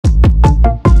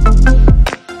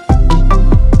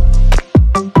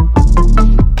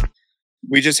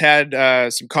We just had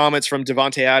some comments from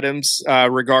Davante Adams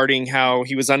regarding how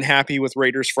he was unhappy with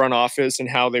Raiders front office and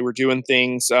how they were doing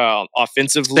things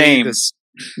offensively this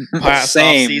past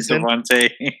offseason.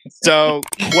 Davante. So,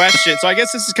 question. So, I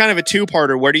guess this is kind of a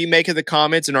two-parter. What do you make of the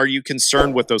comments, and are you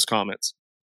concerned with those comments?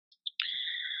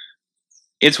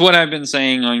 It's what I've been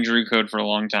saying on Drew Code for a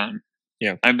long time.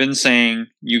 Yeah. I've been saying,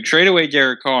 you trade away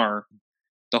Derek Carr,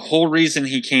 the whole reason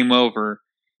he came over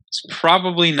is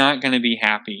probably not going to be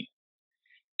happy.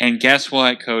 And guess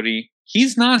what, Cody?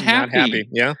 He's not happy. Not happy,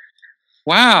 yeah.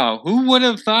 Wow, who would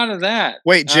have thought of that?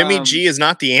 Wait, Jimmy G is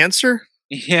not the answer?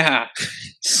 Yeah.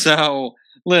 So,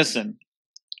 listen,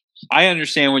 I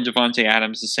understand what Davante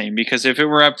Adams is saying, because if it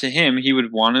were up to him, he would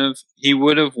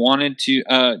have wanted to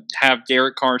have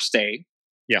Derek Carr stay.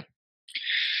 Yeah.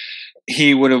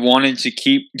 He would have wanted to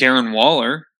keep Darren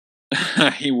Waller.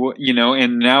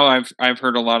 And now I've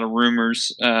heard a lot of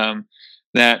rumors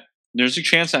that there's a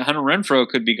chance that Hunter Renfrow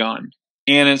could be gone.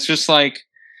 And it's just like,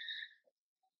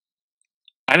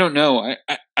 I don't know.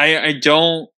 I'm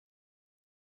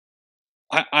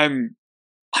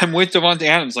with Davante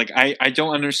Adams. Like, I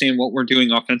don't understand what we're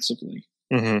doing offensively.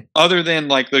 Mm-hmm. Other than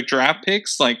like the draft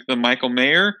picks, like the Michael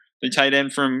Mayer, the tight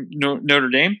end from Notre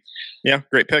Dame. Yeah,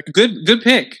 great pick. Good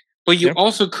pick. But you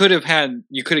also could have kept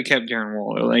Darren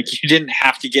Waller. Like, you didn't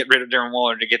have to get rid of Darren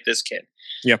Waller to get this kid.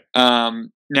 Yeah.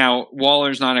 Now,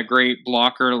 Waller's not a great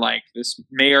blocker like this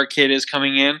Mayer kid is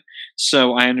coming in,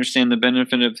 so I understand the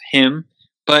benefit of him,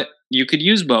 but you could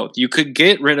use both. You could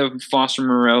get rid of Foster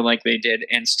Moreau like they did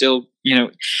and still,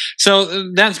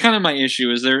 so that's kind of my issue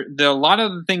is there a lot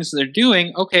of the things they're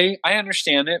doing, okay, I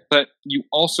understand it, but you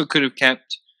also could have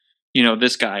kept,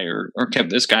 this guy or kept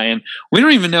this guy. And we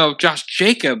don't even know if Josh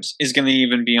Jacobs is going to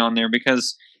even be on there,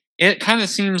 because it kind of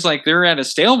seems like they're at a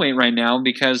stalemate right now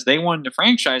because they wanted to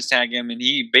franchise tag him and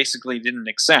he basically didn't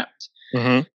accept.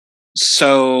 Mm-hmm.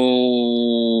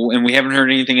 So, and we haven't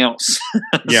heard anything else.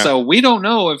 Yeah. So we don't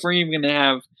know if we're even going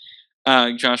to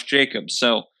have Josh Jacobs.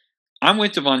 So I'm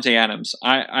with Davante Adams.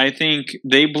 I think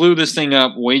they blew this thing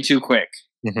up way too quick.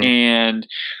 Mm-hmm. And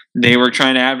they were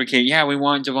trying to advocate, we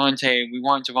want Davante, and we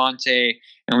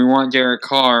want Derek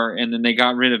Carr. And then they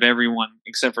got rid of everyone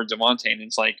except for Davante. And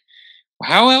it's like,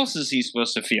 how else is he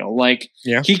supposed to feel? Like,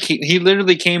 he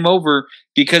literally came over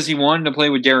because he wanted to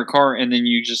play with Derek Carr, and then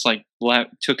you just like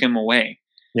took him away.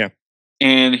 Yeah,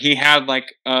 and he had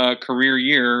like a career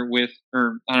year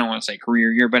or I don't want to say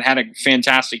career year, but had a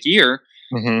fantastic year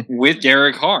with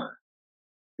Derek Carr,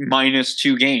 minus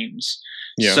 2 games.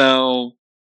 Yeah. So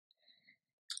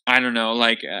I don't know.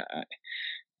 Like,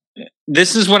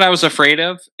 this is what I was afraid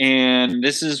of, and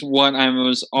this is what I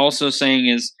was also saying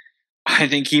is, I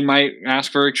think he might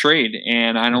ask for a trade,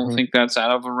 and I don't think that's out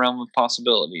of the realm of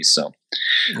possibilities. So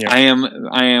I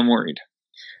am worried.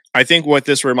 I think what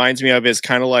this reminds me of is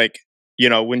kind of like,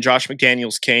 when Josh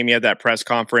McDaniels came, he had that press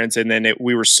conference, and then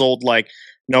we were sold like,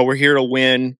 no, we're here to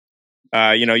win.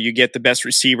 You get the best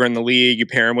receiver in the league, you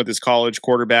pair him with his college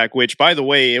quarterback, which, by the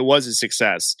way, it was a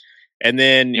success. And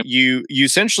then you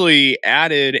essentially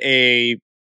added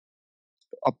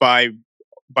by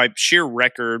sheer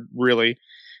record, really,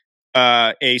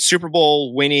 a Super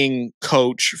Bowl winning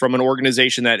coach from an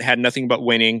organization that had nothing but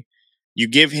winning. You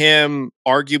give him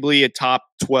arguably a top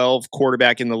 12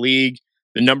 quarterback in the league,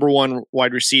 the number 1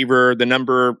 wide receiver, the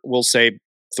number, we'll say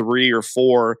 3 or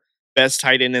 4 best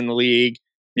tight end in the league,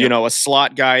 a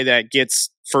slot guy that gets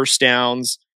first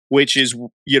downs, which is,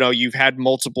 you've had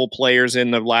multiple players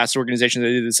in the last organization that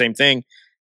did the same thing.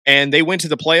 And they went to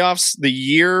the playoffs the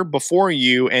year before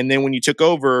you. And then when you took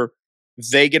over,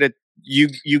 they get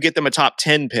you get them a top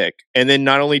 10 pick. And then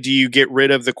not only do you get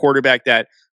rid of the quarterback that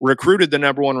recruited the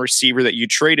number 1 receiver that you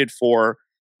traded for,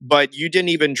 but you didn't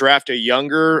even draft a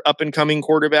younger up and coming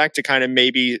quarterback to kind of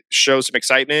maybe show some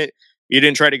excitement. You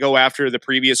didn't try to go after the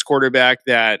previous quarterback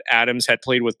that Adams had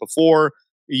played with before.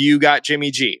 You got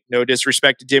Jimmy G. No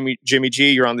disrespect to Jimmy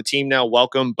G. You're on the team now.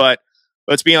 Welcome. But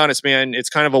let's be honest, man, it's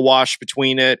kind of a wash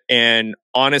between it. And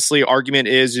honestly, argument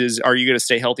is are you going to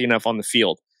stay healthy enough on the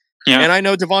field? Yeah. And I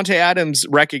know Davante Adams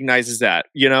recognizes that,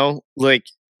 like,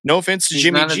 no offense to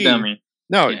Jimmy G.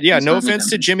 No, no offense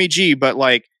to Jimmy G, but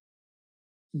like,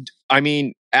 I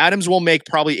mean, Adams will make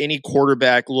probably any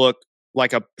quarterback look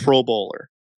like a Pro Bowler,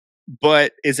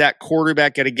 but is that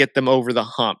quarterback going to get them over the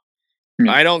hump?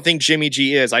 I don't think Jimmy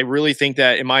G is. I really think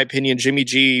that, in my opinion, Jimmy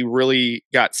G really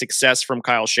got success from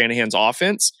Kyle Shanahan's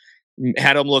offense,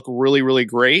 had him look really, really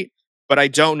great. But I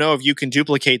don't know if you can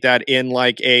duplicate that in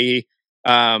like a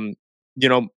McDaniels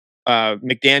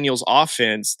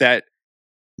offense that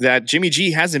Jimmy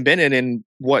G hasn't been in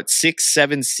what,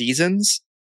 6-7 seasons.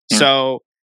 So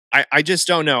I just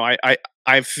don't know.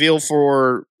 I feel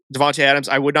for Davante Adams.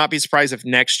 I would not be surprised if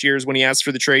next year's when he asks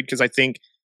for the trade, because I think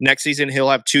next season he'll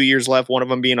have 2 years left, one of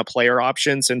them being a player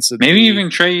option. Maybe even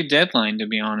trade deadline, to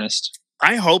be honest.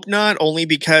 I hope not, only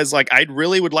because like I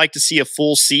really would like to see a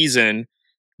full season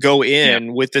go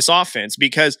in with this offense,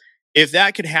 because if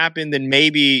that could happen, then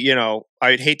maybe, you know,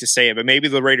 I'd hate to say it, but maybe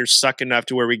the Raiders suck enough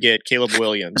to where we get Caleb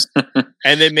Williams.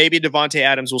 And then maybe Davante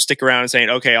Adams will stick around and saying,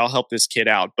 okay, I'll help this kid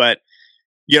out. But,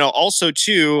 you know, also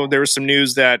too, there was some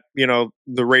news that, you know,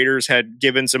 the Raiders had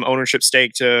given some ownership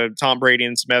stake to Tom Brady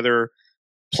and some other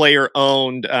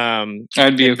player-owned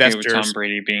I'd be investors. okay with Tom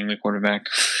Brady being the quarterback.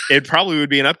 It probably would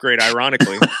be an upgrade,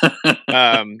 ironically.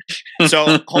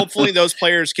 So hopefully those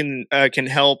players can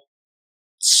help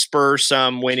spur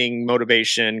some winning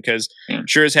motivation, because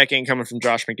sure as heck ain't coming from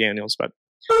Josh McDaniels. But